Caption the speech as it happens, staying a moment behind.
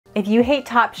If you hate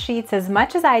top sheets as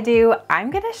much as I do, I'm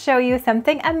gonna show you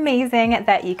something amazing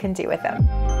that you can do with them.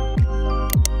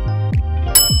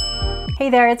 Hey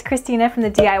there, it's Christina from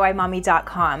the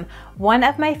DIYmommy.com. One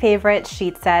of my favorite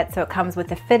sheet sets, so it comes with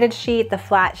the fitted sheet, the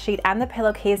flat sheet, and the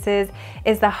pillowcases,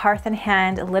 is the Hearth &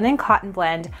 Hand Linen Cotton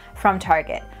Blend from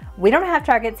Target. We don't have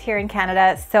Targets here in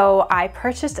Canada, so I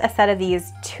purchased a set of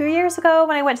these 2 years ago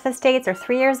when I went to the States, or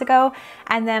 3 years ago,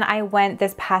 and then I went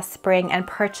this past spring and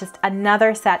purchased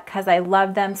another set because I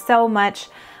love them so much.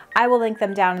 I will link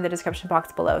them down in the description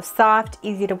box below. Soft,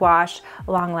 easy to wash,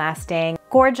 long lasting,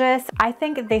 gorgeous. I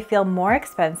think they feel more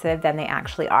expensive than they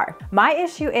actually are. My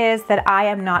issue is that I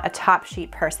am not a top sheet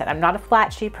person. I'm not a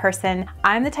flat sheet person.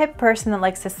 I'm the type of person that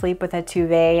likes to sleep with a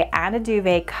duvet and a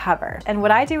duvet cover. And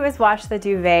what I do is wash the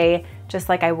duvet just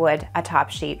like I would a top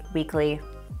sheet weekly,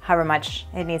 however much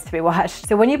it needs to be washed.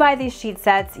 So when you buy these sheet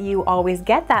sets, you always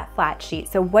get that flat sheet.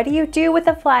 So what do you do with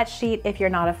a flat sheet if you're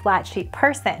not a flat sheet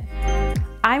person?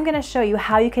 I'm gonna show you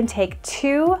how you can take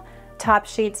 2 top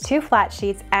sheets, 2 flat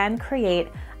sheets, and create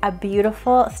a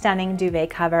beautiful, stunning duvet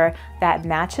cover that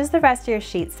matches the rest of your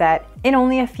sheet set in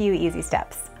only a few easy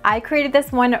steps. I created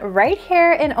this one right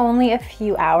here in only a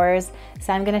few hours,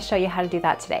 so I'm gonna show you how to do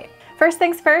that today. First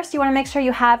things first, you wanna make sure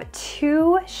you have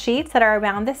 2 sheets that are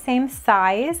around the same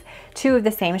size. 2 of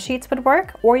the same sheets would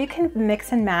work, or you can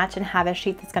mix and match and have a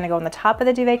sheet that's gonna go on the top of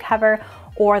the duvet cover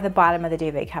or the bottom of the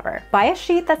duvet cover. Buy a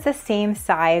sheet that's the same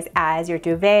size as your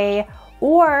duvet,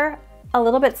 or a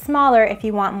little bit smaller if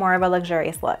you want more of a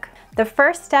luxurious look. The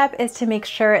first step is to make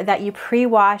sure that you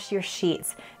pre-wash your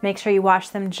sheets. Make sure you wash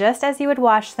them just as you would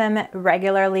wash them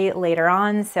regularly later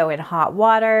on, so in hot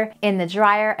water, in the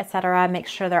dryer, etc. Make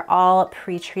sure they're all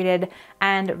pre-treated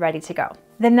and ready to go.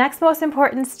 The next most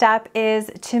important step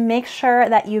is to make sure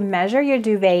that you measure your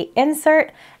duvet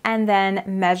insert and then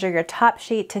measure your top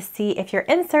sheet to see if your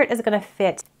insert is gonna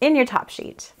fit in your top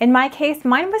sheet. In my case,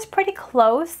 mine was pretty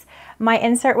close. My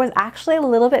insert was actually a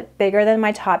little bit bigger than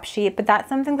my top sheet, but that's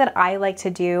something that I like to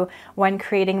do when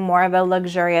creating more of a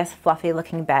luxurious, fluffy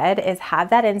looking bed, is have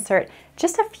that insert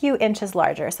just a few inches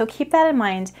larger. So keep that in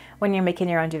mind when you're making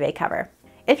your own duvet cover.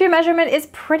 If your measurement is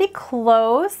pretty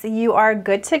close, you are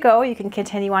good to go. You can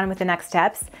continue on with the next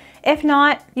steps. If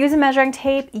not, use a measuring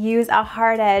tape, use a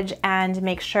hard edge, and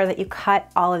make sure that you cut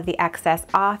all of the excess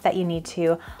off that you need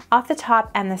to off the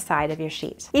top and the side of your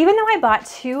sheet. Even though I bought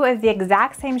 2 of the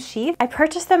exact same sheets, I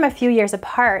purchased them a few years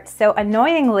apart, so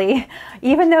annoyingly,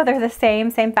 even though they're the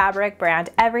same fabric, brand,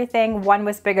 everything, one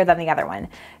was bigger than the other one.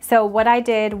 So what I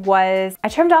did was I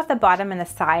trimmed off the bottom and the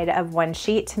side of one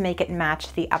sheet to make it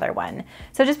match the other one.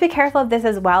 So just be careful of this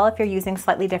as well. If you're using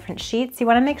slightly different sheets, you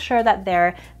wanna make sure that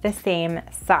they're the same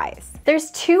size.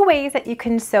 There's 2 ways that you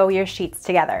can sew your sheets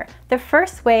together. The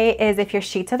first way is if your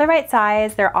sheets are the right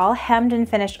size, they're all hemmed and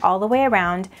finished all the way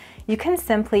around, you can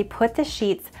simply put the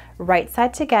sheets right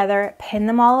side together, pin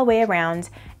them all the way around,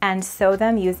 and sew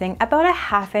them using about a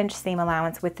 1/2 inch seam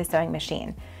allowance with the sewing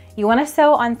machine. You want to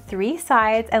sew on 3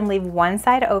 sides and leave one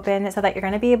side open so that you're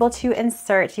going to be able to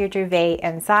insert your duvet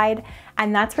inside,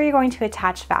 and that's where you're going to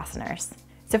attach fasteners.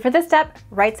 So for this step,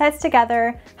 right sides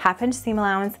together, 1/2 inch seam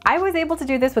allowance. I was able to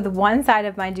do this with one side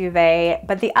of my duvet,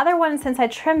 but the other one, since I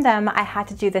trimmed them, I had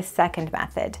to do the second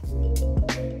method.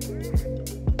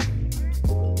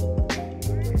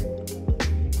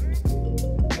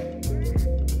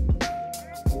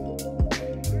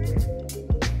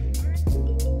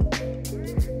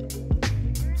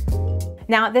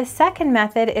 Now, the second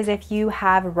method is if you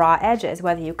have raw edges,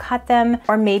 whether you cut them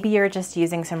or maybe you're just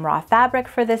using some raw fabric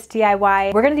for this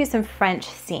DIY. We're gonna do some French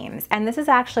seams, and this is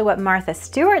actually what Martha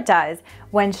Stewart does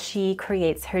when she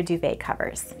creates her duvet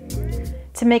covers.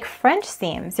 To make French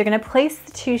seams, you're gonna place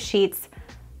the 2 sheets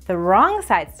the wrong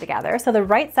sides together, so the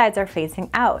right sides are facing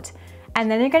out. And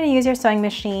then you're gonna use your sewing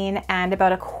machine and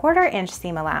about a 1/4 inch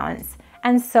seam allowance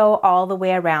and sew all the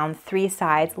way around 3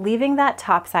 sides, leaving that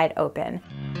top side open.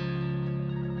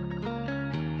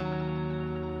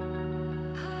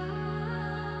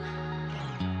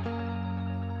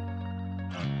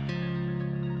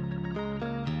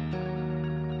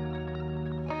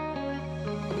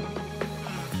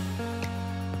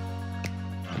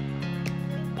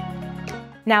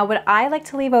 Now, what I like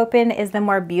to leave open is the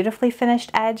more beautifully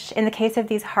finished edge. In the case of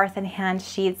these Hearth & Hand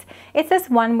sheets, it's this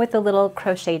one with the little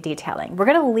crochet detailing. We're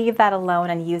gonna leave that alone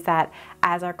and use that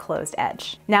as our closed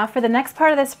edge. Now for the next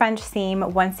part of this French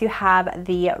seam, once you have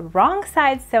the wrong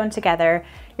sides sewn together,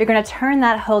 you're gonna turn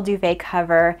that whole duvet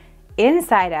cover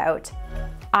inside out,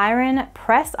 iron,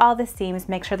 press all the seams,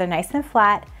 make sure they're nice and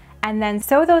flat, and then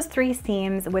sew those 3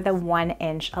 seams with a 1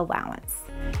 inch allowance.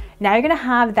 Now you're gonna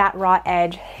have that raw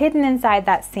edge hidden inside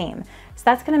that seam. So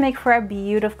that's gonna make for a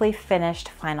beautifully finished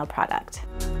final product.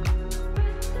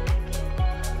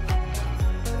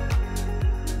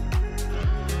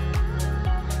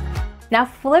 Now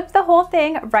flip the whole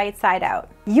thing right side out.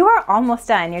 You are almost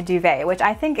done your duvet, which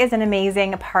I think is an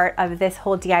amazing part of this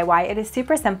whole DIY. It is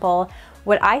super simple.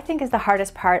 What I think is the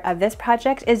hardest part of this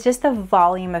project is just the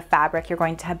volume of fabric you're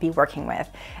going to be working with,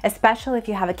 especially if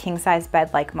you have a king size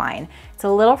bed like mine. It's a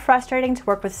little frustrating to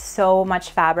work with so much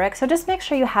fabric, so just make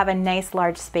sure you have a nice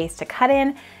large space to cut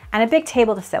in and a big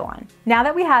table to sew on. Now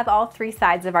that we have all three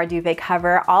sides of our duvet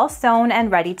cover all sewn and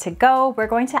ready to go, we're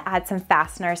going to add some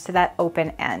fasteners to that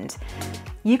open end.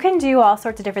 You can do all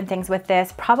sorts of different things with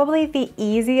this. Probably the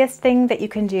easiest thing that you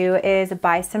can do is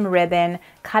buy some ribbon,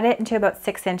 cut it into about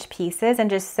 6-inch pieces and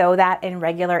just sew that in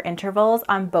regular intervals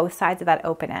on both sides of that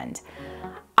open end.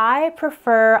 I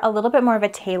prefer a little bit more of a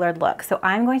tailored look, so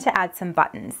I'm going to add some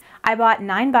buttons. I bought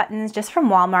 9 buttons just from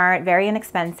Walmart, very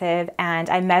inexpensive, and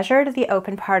I measured the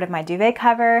open part of my duvet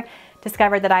cover,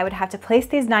 discovered that I would have to place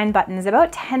these 9 buttons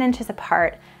about 10 inches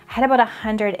apart. I had about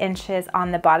 100 inches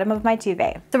on the bottom of my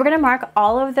duvet. So we're gonna mark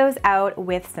all of those out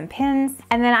with some pins,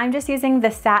 and then I'm just using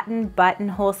the satin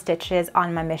buttonhole stitches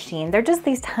on my machine. They're just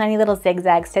these tiny little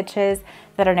zigzag stitches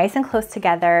that are nice and close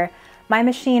together. My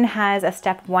machine has a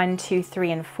step 1, 2,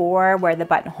 3, and 4 where the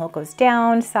buttonhole goes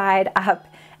down, side, up,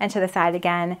 and to the side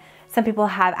again. Some people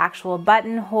have actual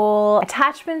buttonhole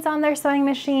attachments on their sewing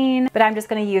machine, but I'm just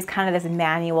gonna use kind of this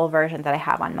manual version that I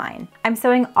have on mine. I'm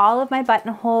sewing all of my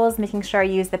buttonholes, making sure I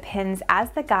use the pins as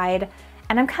the guide,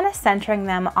 and I'm kind of centering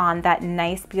them on that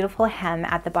nice, beautiful hem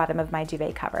at the bottom of my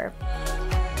duvet cover.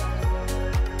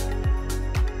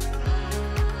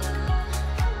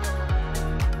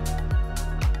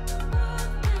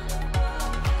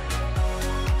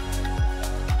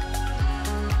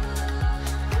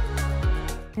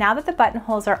 Now that the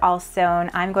buttonholes are all sewn,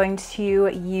 I'm going to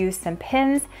use some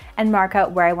pins and mark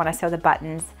out where I want to sew the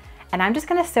buttons. And I'm just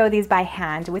going to sew these by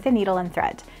hand with a needle and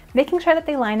thread, making sure that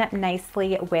they line up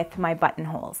nicely with my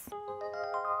buttonholes.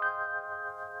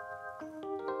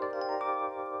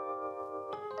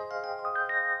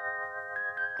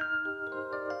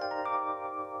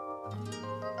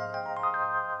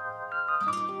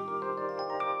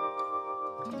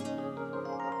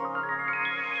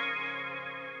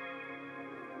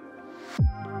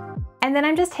 And then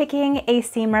I'm just taking a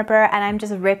seam ripper and I'm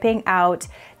just ripping out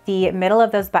the middle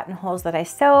of those buttonholes that I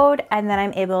sewed, and then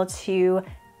I'm able to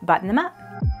button them up.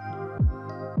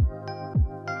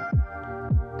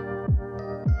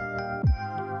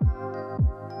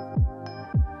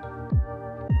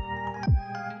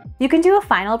 You can do a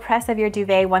final press of your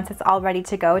duvet once it's all ready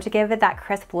to go to give it that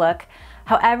crisp look.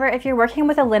 However, if you're working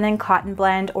with a linen cotton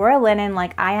blend or a linen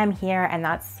like I am here, and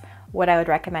that's what I would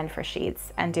recommend for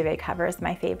sheets and duvet covers,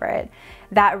 my favorite.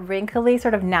 That wrinkly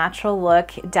sort of natural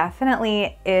look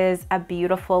definitely is a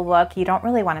beautiful look you don't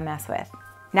really want to mess with.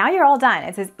 Now you're all done.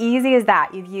 It's as easy as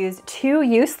that. You've used 2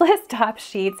 useless top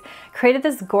sheets, created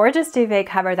this gorgeous duvet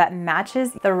cover that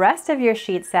matches the rest of your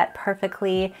sheet set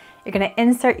perfectly. You're gonna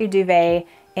insert your duvet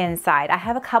inside. I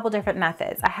have a couple different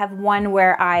methods. I have one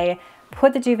where I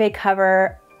put the duvet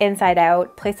cover inside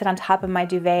out, place it on top of my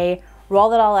duvet,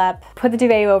 roll it all up, put the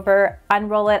duvet over,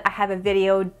 unroll it. I have a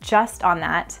video just on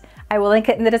that. I will link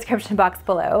it in the description box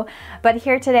below. But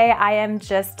here today, I am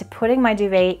just putting my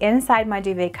duvet inside my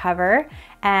duvet cover,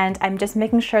 and I'm just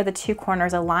making sure the 2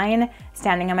 corners align,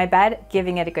 standing on my bed,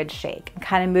 giving it a good shake,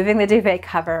 kind of moving the duvet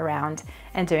cover around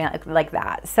and doing it like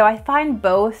that. So I find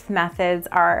both methods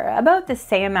are about the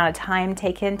same amount of time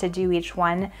taken to do each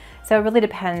one, so it really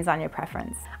depends on your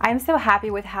preference. I'm so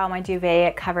happy with how my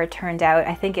duvet cover turned out.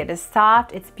 I think it is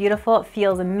soft, it's beautiful, it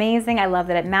feels amazing. I love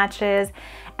that it matches.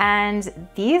 And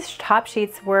these top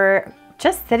sheets were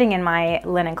just sitting in my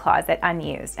linen closet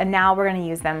unused, and now we're gonna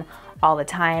use them all the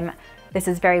time. This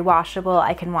is very washable.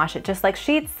 I can wash it just like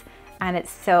sheets, and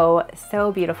it's so,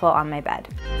 so beautiful on my bed.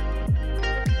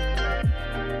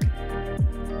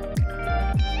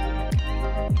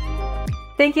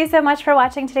 Thank you so much for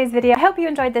watching today's video. I hope you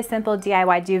enjoyed this simple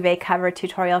DIY duvet cover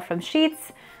tutorial from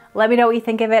Sheets. Let me know what you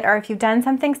think of it, or if you've done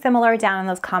something similar down in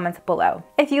those comments below.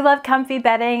 If you love comfy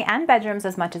bedding and bedrooms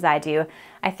as much as I do,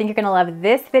 I think you're gonna love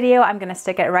this video. I'm gonna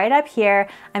stick it right up here.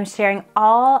 I'm sharing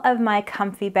all of my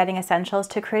comfy bedding essentials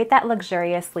to create that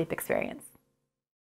luxurious sleep experience.